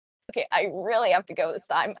Okay, I really have to go this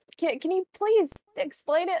time. Can you please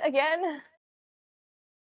explain it again?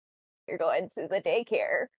 You're going to the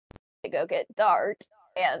daycare to go get Dart,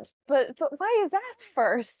 and but why is that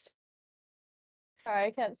first? Sorry,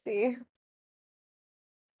 I can't see.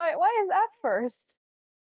 Why is that first?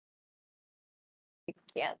 You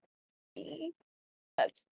can't see.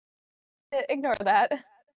 That's ignore that.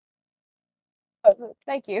 Oh,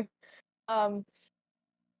 thank you. Um,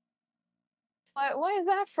 why is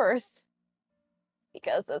that first?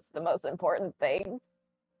 Because it's the most important thing.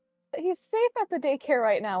 He's safe at the daycare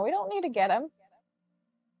right now. We don't need to get him.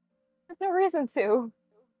 There's no reason to.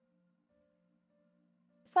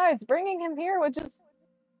 Besides, bringing him here would just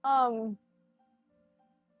um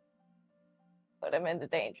put him into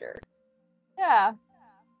danger. Yeah,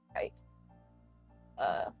 right.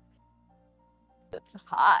 Uh,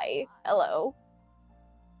 hi, hello.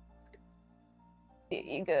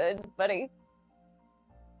 You good, buddy?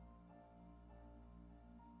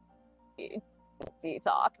 Do you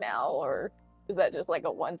talk now, or is that just like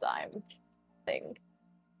a one-time thing?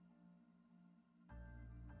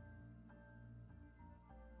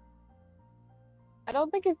 I don't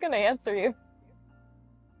think he's gonna answer you.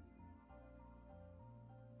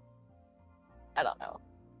 I don't know.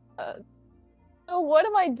 Uh, so what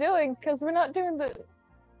am I doing? Because we're not doing the.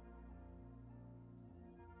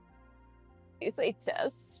 You say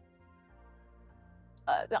test.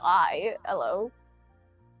 Hi, hello.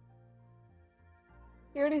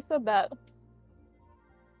 You already said that.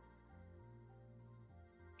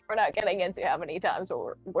 We're not getting into how many times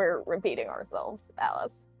we're repeating ourselves,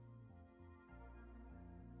 Alice.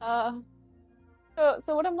 Uh,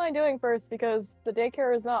 so what am I doing first? Because the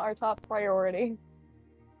daycare is not our top priority.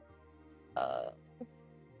 Uh,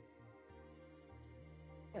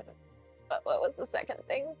 but what was the second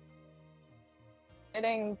thing?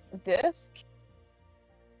 Getting disc?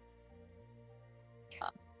 Uh,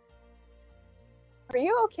 are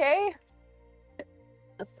you okay?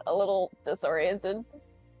 Just a little disoriented.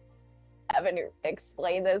 Having to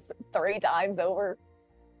explain this 3 times over.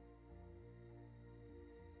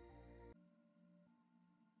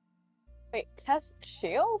 Wait, test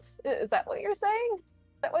shield? Is that what you're saying?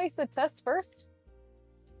 Is that why you said test first?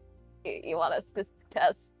 You want us to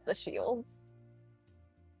test the shields?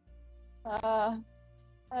 Uh,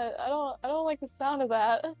 I don't like the sound of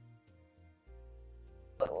that.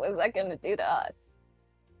 What is that gonna do to us?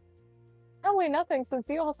 Probably nothing, since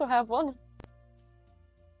you also have one.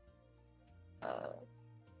 Uh,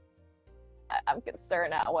 I'm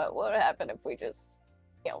concerned now. What would happen if we just,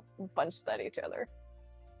 punched at each other?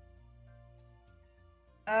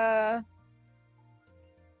 Uh,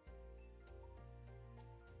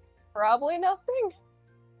 Probably nothing.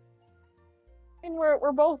 I mean,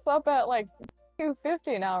 we're both up at like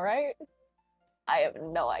 250 now, right? I have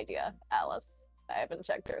no idea, Alice. I haven't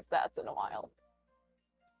checked her stats in a while.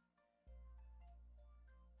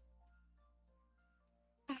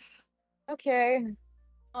 Okay,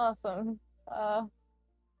 awesome. Uh,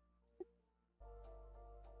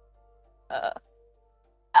 uh,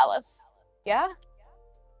 Alice. Yeah?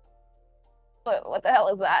 What the hell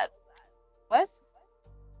is that? What?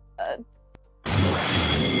 Uh,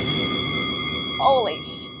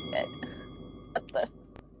 Holy shit. What the?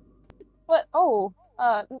 What? Oh,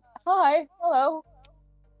 hi. Hello.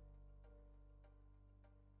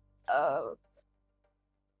 Uh,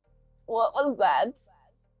 what was that?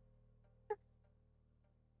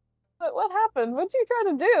 What happened? What'd you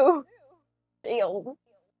try to do? Shield.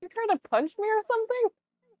 You trying to punch me or something?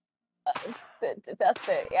 To test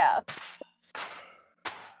it, yeah.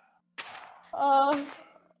 Uh,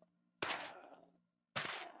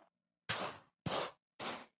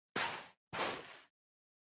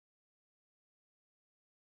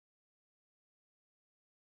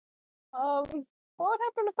 what would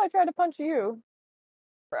happen if I tried to punch you?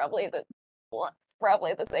 Probably the what?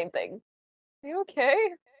 Probably the same thing. You okay?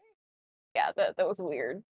 Yeah, that was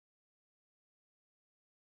weird.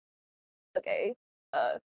 Okay.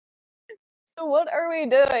 Uh, so what are we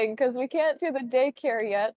doing? Because we can't do the daycare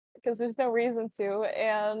yet because there's no reason to,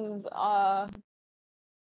 and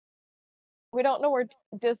we don't know where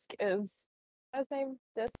Disc is. His name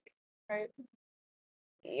Disc, right?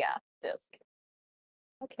 Yeah, Disc.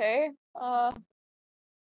 Okay.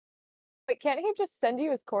 Wait, can't he just send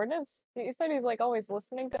you his coordinates? You said he's like always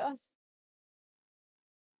listening to us.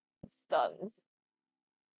 Stuns.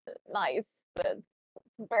 Nice. That's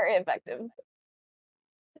very effective.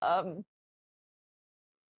 Um,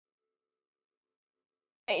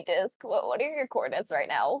 hey Disc, what are your coordinates right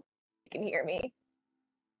now? You can hear me.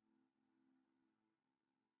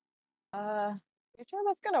 You sure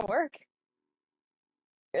that's gonna work?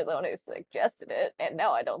 You're the one who suggested it, and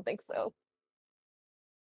no, I don't think so.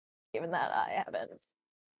 Given that I haven't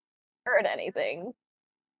heard anything,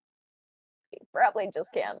 you probably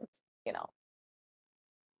just can't, you know.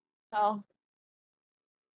 Oh,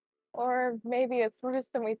 or maybe it's worse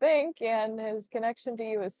than we think, and his connection to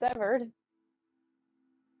you is severed.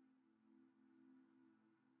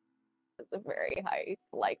 It's a very high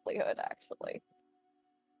likelihood, actually.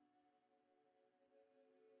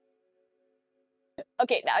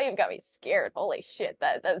 Okay, now you've got me scared. Holy shit,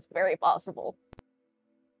 that's very possible.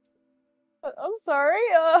 I'm sorry.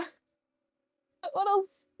 What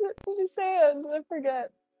else did you say? I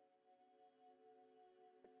forget.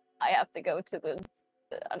 I have to go to the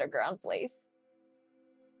underground place.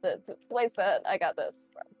 The place that I got this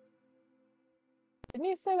from. Didn't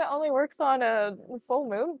you say that only works on a full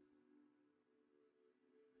moon?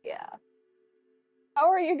 Yeah. How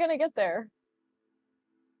are you gonna get there?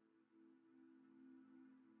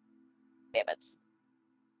 Damn it.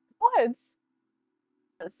 What?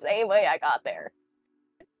 The same way I got there.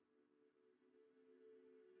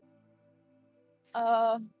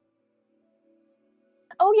 Uh.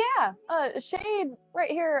 Oh yeah. Shade right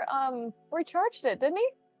here. Recharged it, didn't he?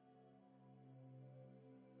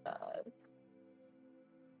 Uh.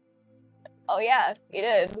 Oh yeah, he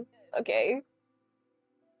did. Okay.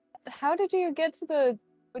 How did you get to the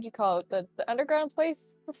what'd you call it? The underground place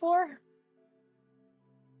before?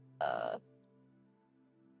 Uh.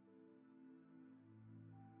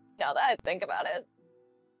 Now that I think about it,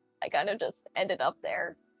 I kind of just ended up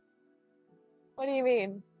there. What do you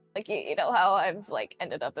mean? Like you know how I've like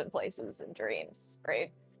ended up in places in dreams,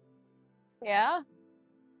 right? Yeah.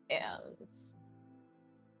 And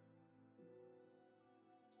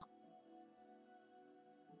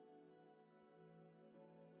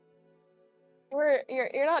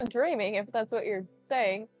you're not dreaming if that's what you're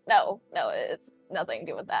saying. No, no, it's nothing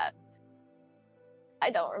to do with that. I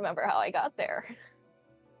don't remember how I got there.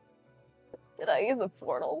 Did I use a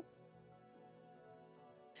portal?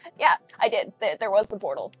 Yeah, I did. There was a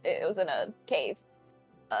portal. It was in a cave.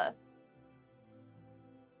 Uh,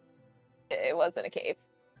 it was in a cave.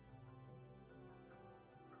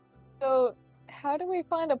 So, how do we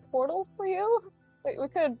find a portal for you? We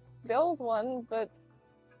could build one, but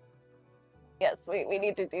yes, we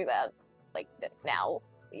need to do that. Like, now,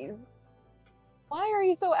 please. Why are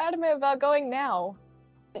you so adamant about going now?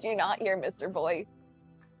 Did you not hear Mr. Boy?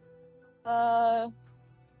 Uh,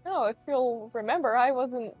 no, if you'll remember, I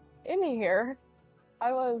wasn't in here.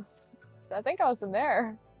 I was, I think I was in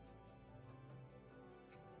there.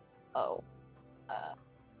 Oh, uh,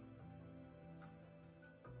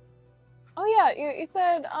 oh yeah, you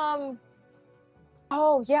said,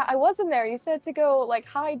 oh yeah, I was in there. You said to go, like,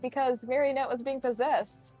 hide because Marionette was being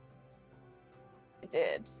possessed. I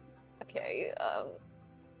did. Okay, are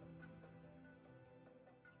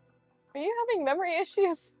you having memory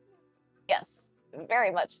issues? Yes,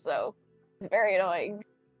 very much so. It's very annoying.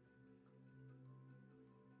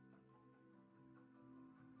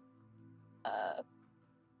 Uh,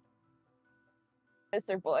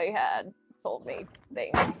 Mr. Boy had told me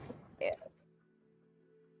things, and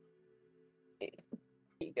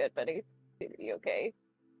you good, buddy? You okay?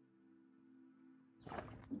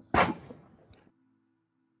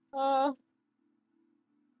 Uh,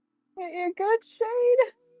 you're good,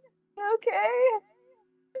 Shade? Okay?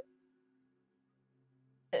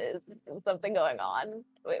 Is something going on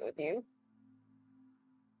with you?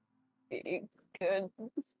 You good?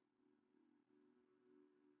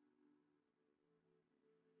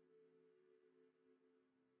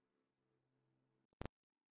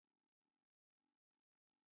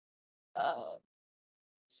 Uh,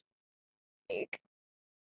 snake.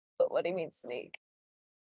 But what do you mean snake?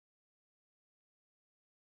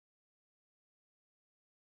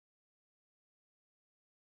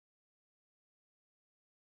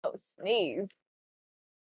 Oh, sneeze.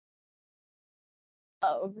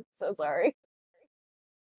 Oh, so sorry.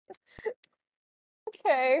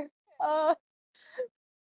 Okay. Uh,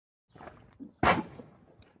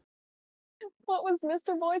 what was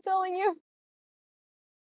Mr. Boy telling you?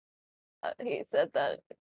 He said that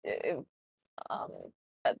it, um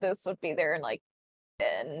that this would be there in like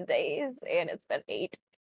 10 days, and it's been 8.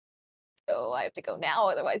 So I have to go now,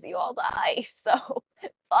 otherwise you all die. So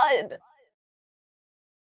fun.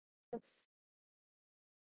 It's,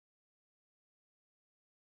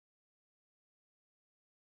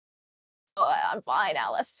 oh, I'm fine,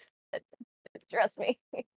 Alice. Trust me.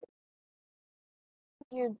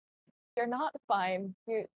 You you're not fine.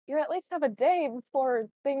 You at least have a day before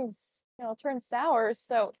things, turn sour.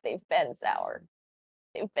 So they've been sour.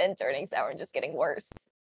 They've been turning sour and just getting worse.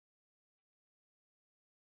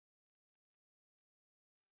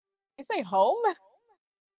 You say home?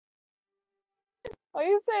 Why are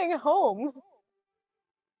you saying home?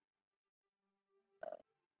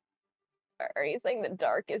 Are you saying the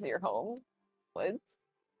dark is your home? Woods?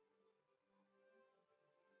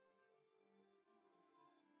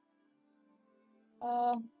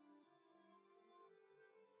 Uh.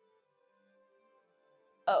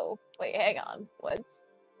 Oh, wait, hang on. What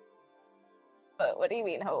do you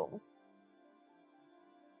mean home?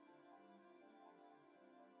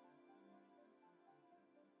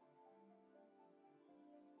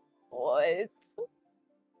 What?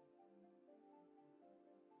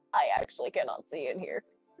 I actually cannot see in here.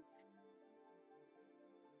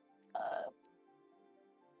 Uh,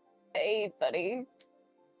 hey, buddy.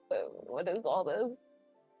 What is all this?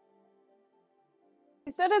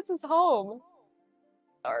 He said it's his home.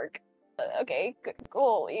 Dark. Okay,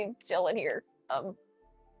 cool. You chilling here. I'm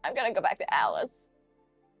gonna go back to Alice.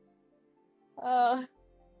 Uh,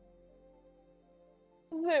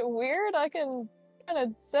 is it weird? I can kind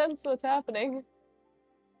of sense what's happening.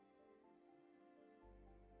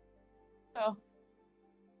 Oh.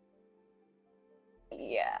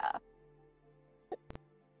 Yeah.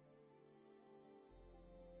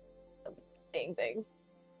 I'm seeing things.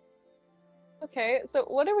 Okay, so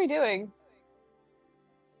what are we doing?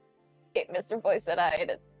 Okay, Mr. Boyce said I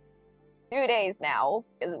had 2 days now,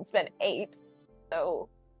 because it's been 8. So,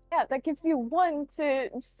 yeah, that gives you 1 to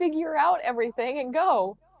figure out everything and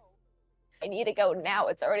go. I need to go now.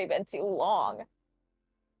 It's already been too long.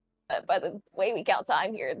 By the way we count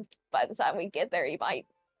time here, by the time we get there, you might.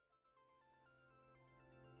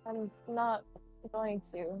 I'm not going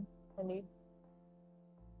to, Bendy.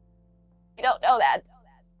 You don't know that.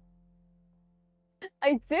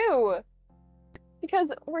 I do.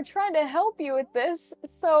 Because we're trying to help you with this,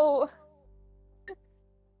 so.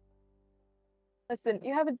 Listen,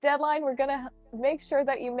 you have a deadline. We're gonna make sure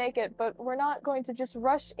that you make it, but we're not going to just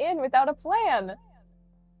rush in without a plan.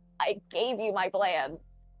 I gave you my plan.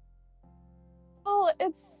 Well,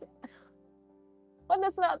 it's one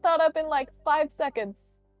that's not thought up in like 5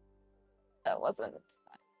 seconds. That wasn't 5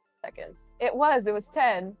 seconds. It was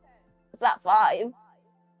 10. It's not 5.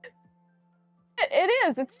 It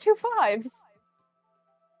is, it's 2 5s.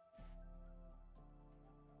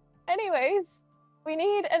 Anyways, we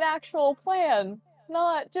need an actual plan,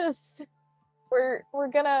 not just we're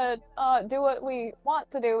gonna do what we want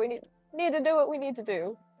to do. We need to do what we need to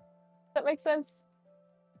do. Does that make sense?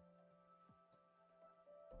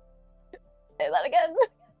 Say that again.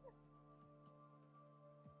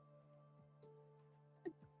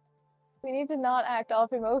 We need to not act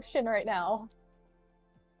off emotion right now.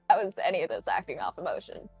 How is any of this acting off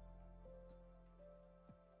emotion?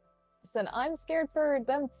 Listen, I'm scared for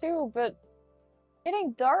them too, but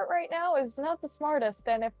hitting Dart right now is not the smartest,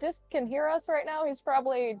 and if Disc can hear us right now, he's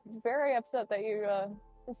probably very upset that you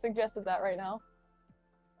suggested that right now.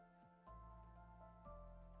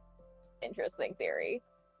 Interesting theory.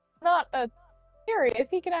 Not a theory, if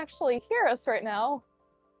he can actually hear us right now,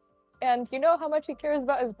 and you know how much he cares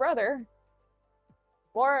about his brother,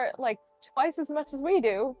 or like twice as much as we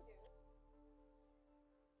do,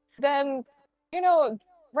 then, you know,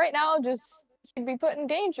 right now just he'd be put in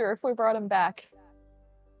danger if we brought him back.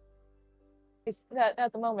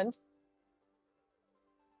 At the moment.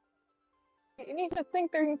 You need to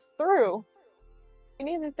think things through. You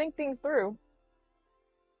need to think things through.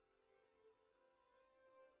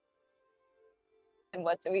 And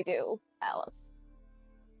what do we do, Alice?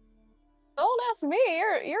 Don't ask me.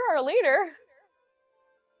 You're our leader.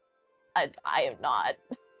 I am not.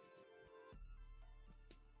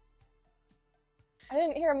 I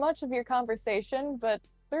didn't hear much of your conversation, but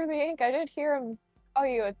through the ink, I did hear him call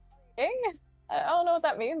you a king. I don't know what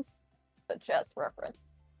that means. The chess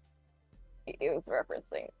reference. He was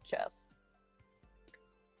referencing chess.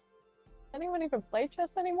 Anyone even play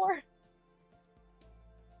chess anymore?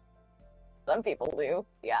 Some people do,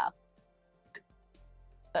 yeah.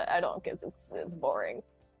 I don't, because it's boring.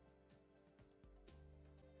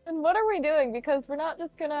 And what are we doing? Because we're not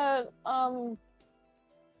just gonna,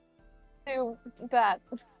 do that.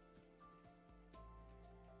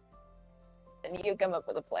 And you come up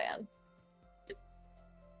with a plan.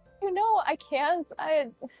 You know, I can't.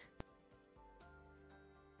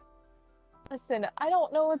 Listen, I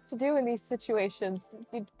don't know what to do in these situations.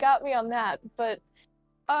 You got me on that, but,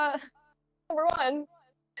 number one,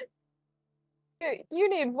 you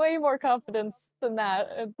need way more confidence than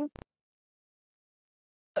that.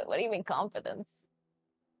 But what do you mean confidence?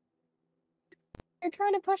 You're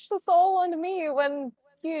trying to push the soul onto me when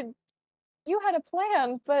you had a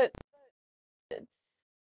plan, but it's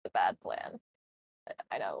a bad plan.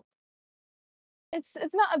 I know. It's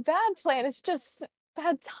not a bad plan, it's just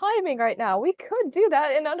bad timing right now. We could do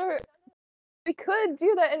that in other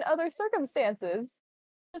circumstances.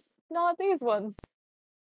 Just not these ones.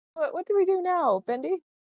 What do we do now, Bendy?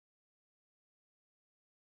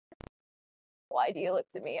 Why do you look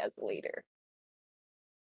to me as the leader?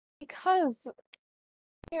 Because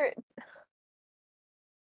here,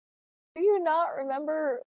 do you not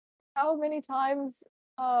remember how many times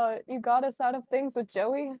you got us out of things with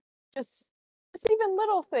Joey? Just just even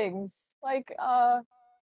little things. Like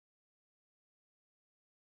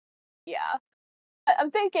yeah.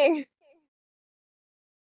 I'm thinking,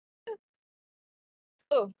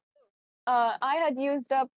 oh, I had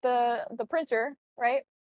used up the printer, right?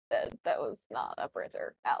 That was not a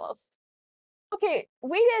printer, Alice. Okay,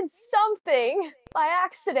 we did something by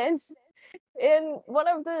accident in one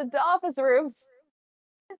of the office rooms.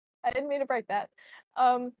 I didn't mean to break that.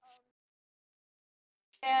 Um,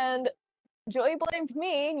 and Joey blamed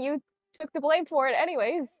me, and you took the blame for it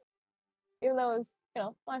anyways, even though it was,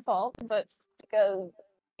 my fault, but because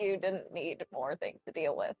you didn't need more things to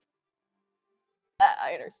deal with. That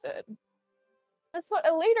I understood. That's what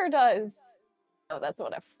a leader does. Oh, that's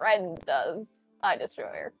what a friend does. I destroy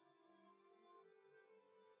her.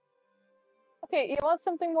 Okay, you want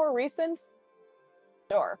something more recent?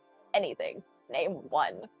 Sure. Anything. Name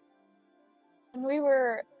one. When we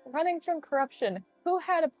were running from corruption, who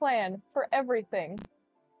had a plan for everything?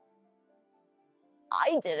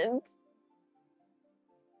 I didn't.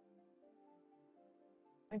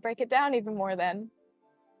 We break it down even more then.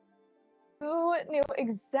 Who knew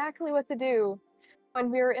exactly what to do when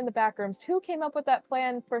we were in the back rooms? Who came up with that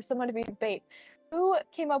plan for someone to be bait? Who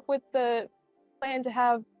came up with the plan to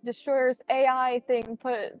have Destroyer's AI thing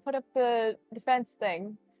put up the defense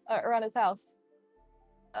thing around his house?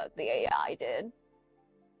 The AI did.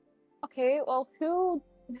 Okay, well, who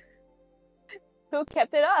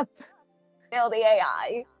kept it up? Still the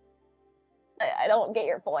AI. I don't get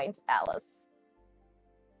your point, Alice.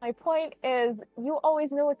 My point is, you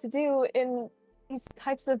always know what to do in these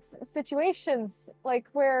types of situations, like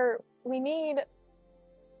where we need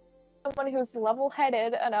someone who's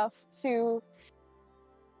level-headed enough to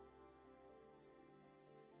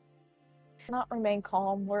not remain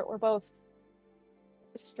calm. We're both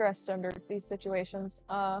stressed under these situations.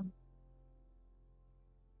 To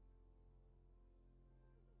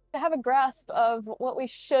have a grasp of what we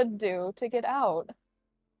should do to get out.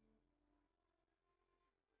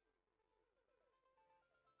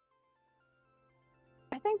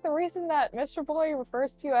 I think the reason that Mr. Boy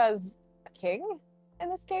refers to you as a king in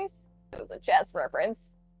this case, it was a chess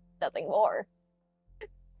reference, nothing more.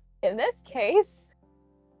 In this case,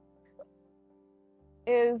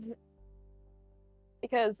 is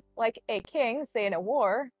because, like a king, say in a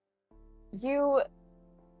war, you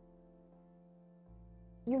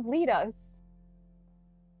lead us.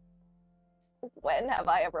 When have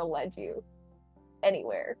I ever led you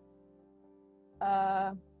anywhere?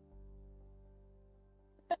 Uh,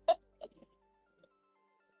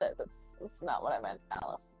 that's not what I meant,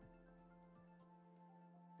 Alice.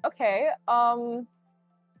 Okay, oh,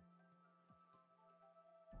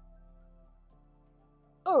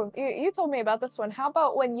 you told me about this one. How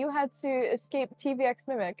about when you had to escape TVX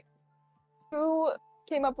Mimic? Who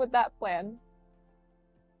came up with that plan?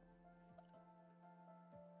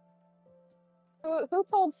 Who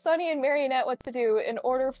told Sunny and Marionette what to do in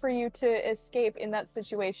order for you to escape in that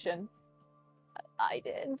situation? I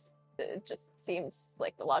did. It just seems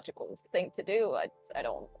like the logical thing to do. I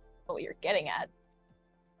don't know what you're getting at.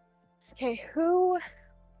 Okay, who...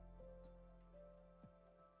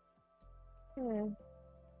 Hmm.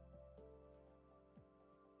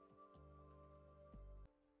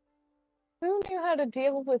 Who knew how to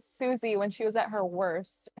deal with Susie when she was at her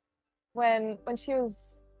worst? When she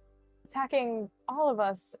was attacking all of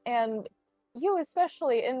us, and you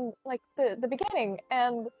especially in, like, the beginning,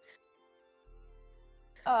 and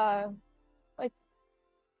uh like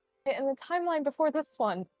in the timeline before this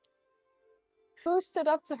one, who stood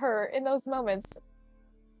up to her in those moments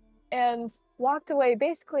and walked away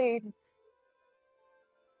basically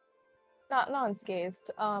not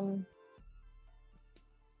unscathed? Who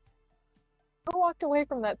walked away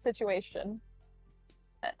from that situation?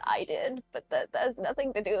 I did, but that has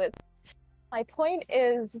nothing to do with... My point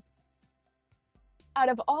is, out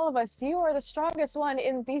of all of us, you are the strongest one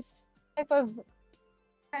in these type of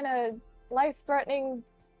kind of life-threatening,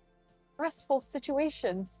 stressful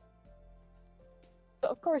situations. So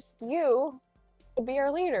of course, you would be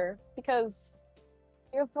our leader, because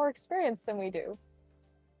you have more experience than we do.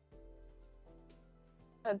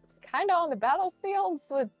 Kind of on the battlefields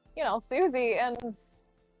with, Susie and...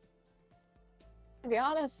 To be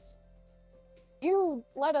honest, you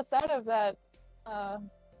let us out of that,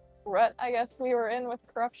 rut I guess we were in with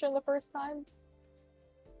corruption the first time.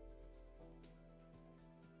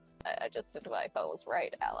 I just did what I felt was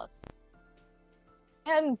right, Alice.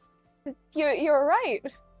 And you were right.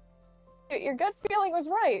 Your gut feeling was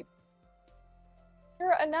right.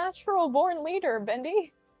 You're a natural born leader,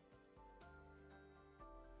 Bendy.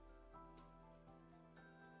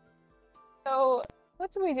 So,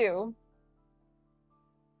 what do we do?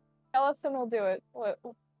 Alison will do it. What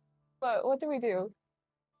do we do?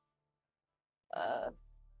 Uh,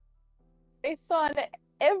 Based on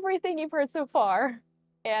everything you've heard so far,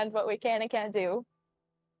 and what we can and can't do,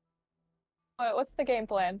 what's the game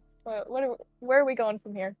plan? Where are we going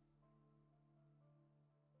from here?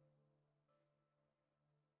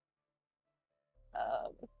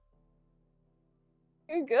 Um,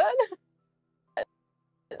 you good? I've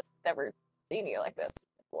just never seen you like this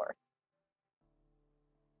before.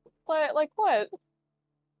 Like what?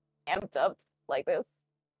 Amped up like this.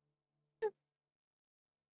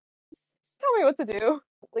 Just tell me what to do,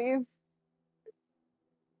 please.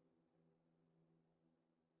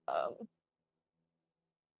 Um,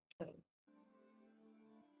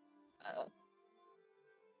 uh,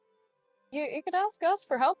 you could ask us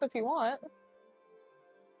for help if you want.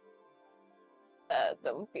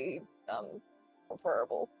 That would be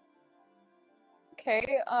preferable.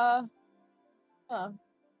 Okay. Huh.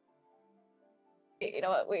 You know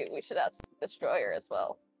what? We should ask Destroyer as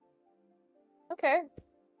well. Okay.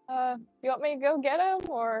 You want me to go get him,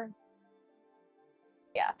 or?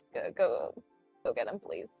 Yeah, go get him,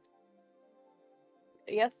 please.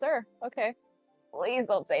 Yes, sir. Okay. Please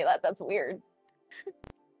don't say that. That's weird.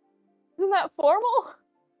 Isn't that formal?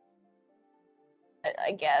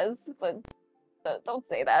 I guess, but don't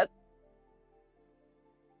say that.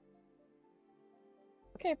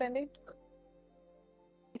 Okay, Bendy.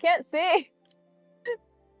 I can't see.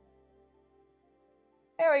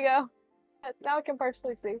 There we go. Now I can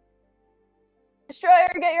partially see. Destroyer,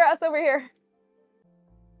 get your ass over here.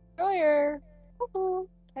 Destroyer. Woohoo.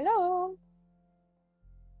 Hello.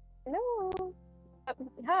 Hello.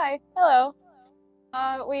 Hi. Hello.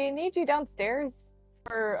 We need you downstairs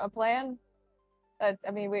for a plan. I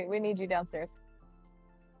mean, we need you downstairs.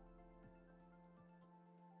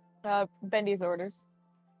 Bendy's orders.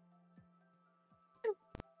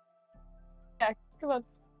 Yeah, come on.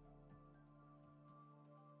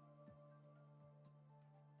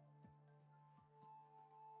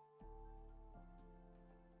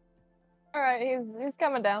 Alright, he's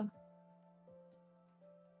coming down.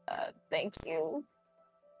 Thank you.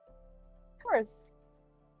 Of course.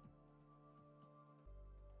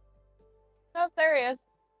 Oh, there he is.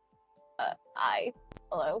 Hi.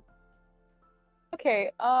 Hello.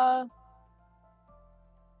 Okay,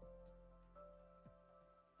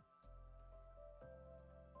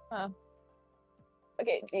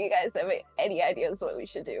 Okay, do you guys have any ideas what we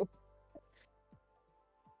should do?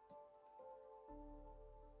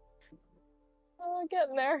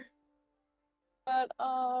 Getting there. But,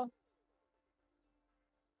 oh,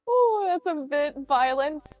 that's a bit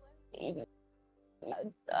violent.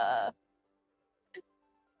 Uh,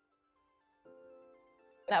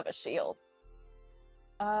 have a shield.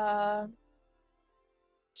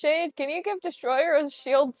 Shade, can you give Destroyer a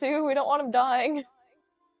shield too? We don't want him dying.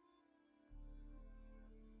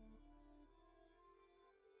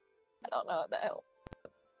 I don't know what the hell.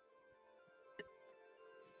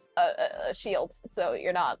 A shield, so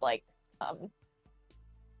you're not like, you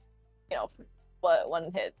know,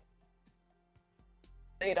 one hit.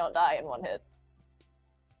 So you don't die in one hit.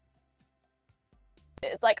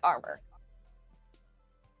 It's like armor.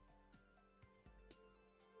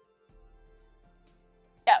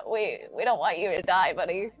 Yeah, we don't want you to die,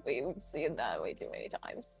 buddy. We've seen that way too many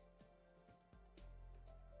times.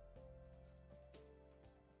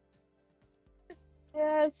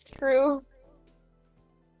 Yeah, it's true.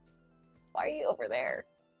 Why are you over there?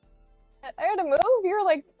 I had to move? You were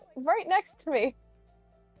like right next to me.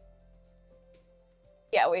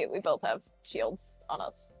 Yeah, we both have shields on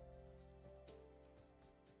us.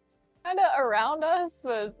 Kinda around us,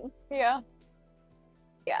 but yeah.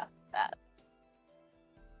 Yeah, that.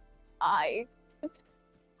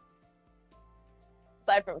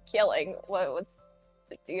 Aside from killing, do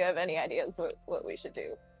you have any ideas what we should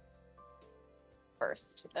do?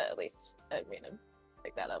 First, at least, I mean,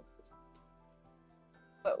 pick that up.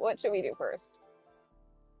 But what should we do first?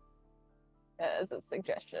 As a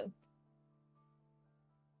suggestion.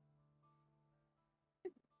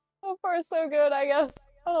 So far, so good, I guess.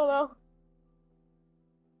 I don't know.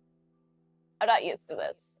 I'm not used to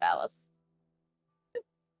this, Alice.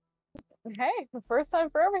 Hey, the first time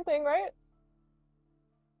for everything, right?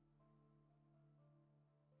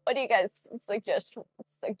 What do you guys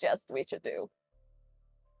suggest we should do?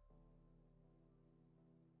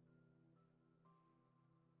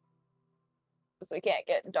 Because we can't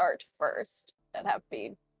get Dart first and have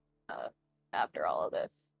Feed after all of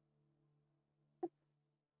this. What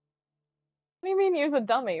do you mean use a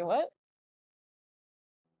dummy? What?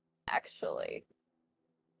 Actually,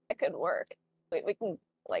 it could work. We can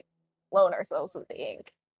like clone ourselves with the Inkk.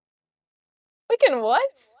 We can what?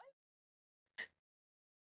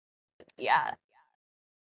 Yeah.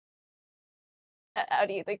 How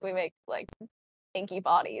do you think we make like inky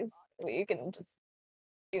bodies? You can just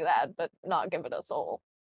do that, but not give it a soul.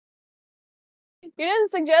 You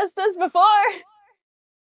didn't suggest this before.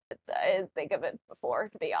 I didn't think of it before,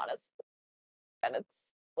 to be honest, and it's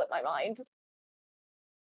slipped my mind.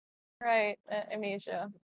 Right,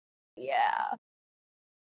 amnesia. Yeah.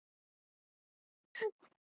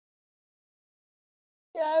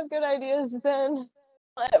 Yeah, I have good ideas then.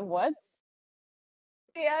 What?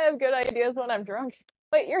 Yeah, I have good ideas when I'm drunk.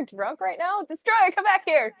 Wait, you're drunk right now? Destroyer, come back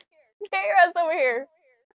here! Get your ass over here!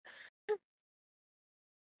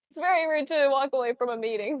 It's very rude to walk away from a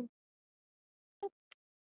meeting.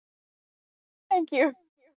 Thank you.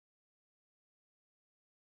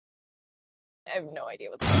 I have no idea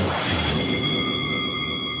what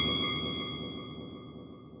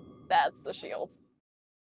that's the shield.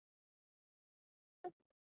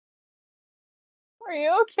 Are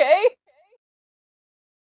you okay?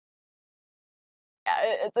 Yeah,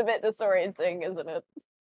 it's a bit disorienting, isn't it?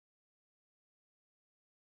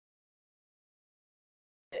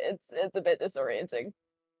 It's a bit disorienting.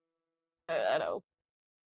 I know.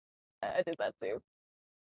 I did that too.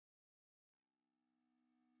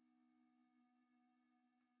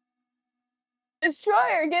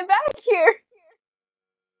 Destroyer, get back here!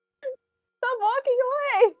 Stop walking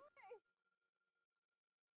away!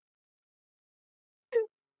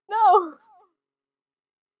 No!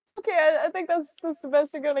 Okay, I think that's the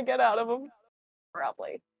best you're gonna get out of him.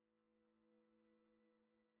 Probably.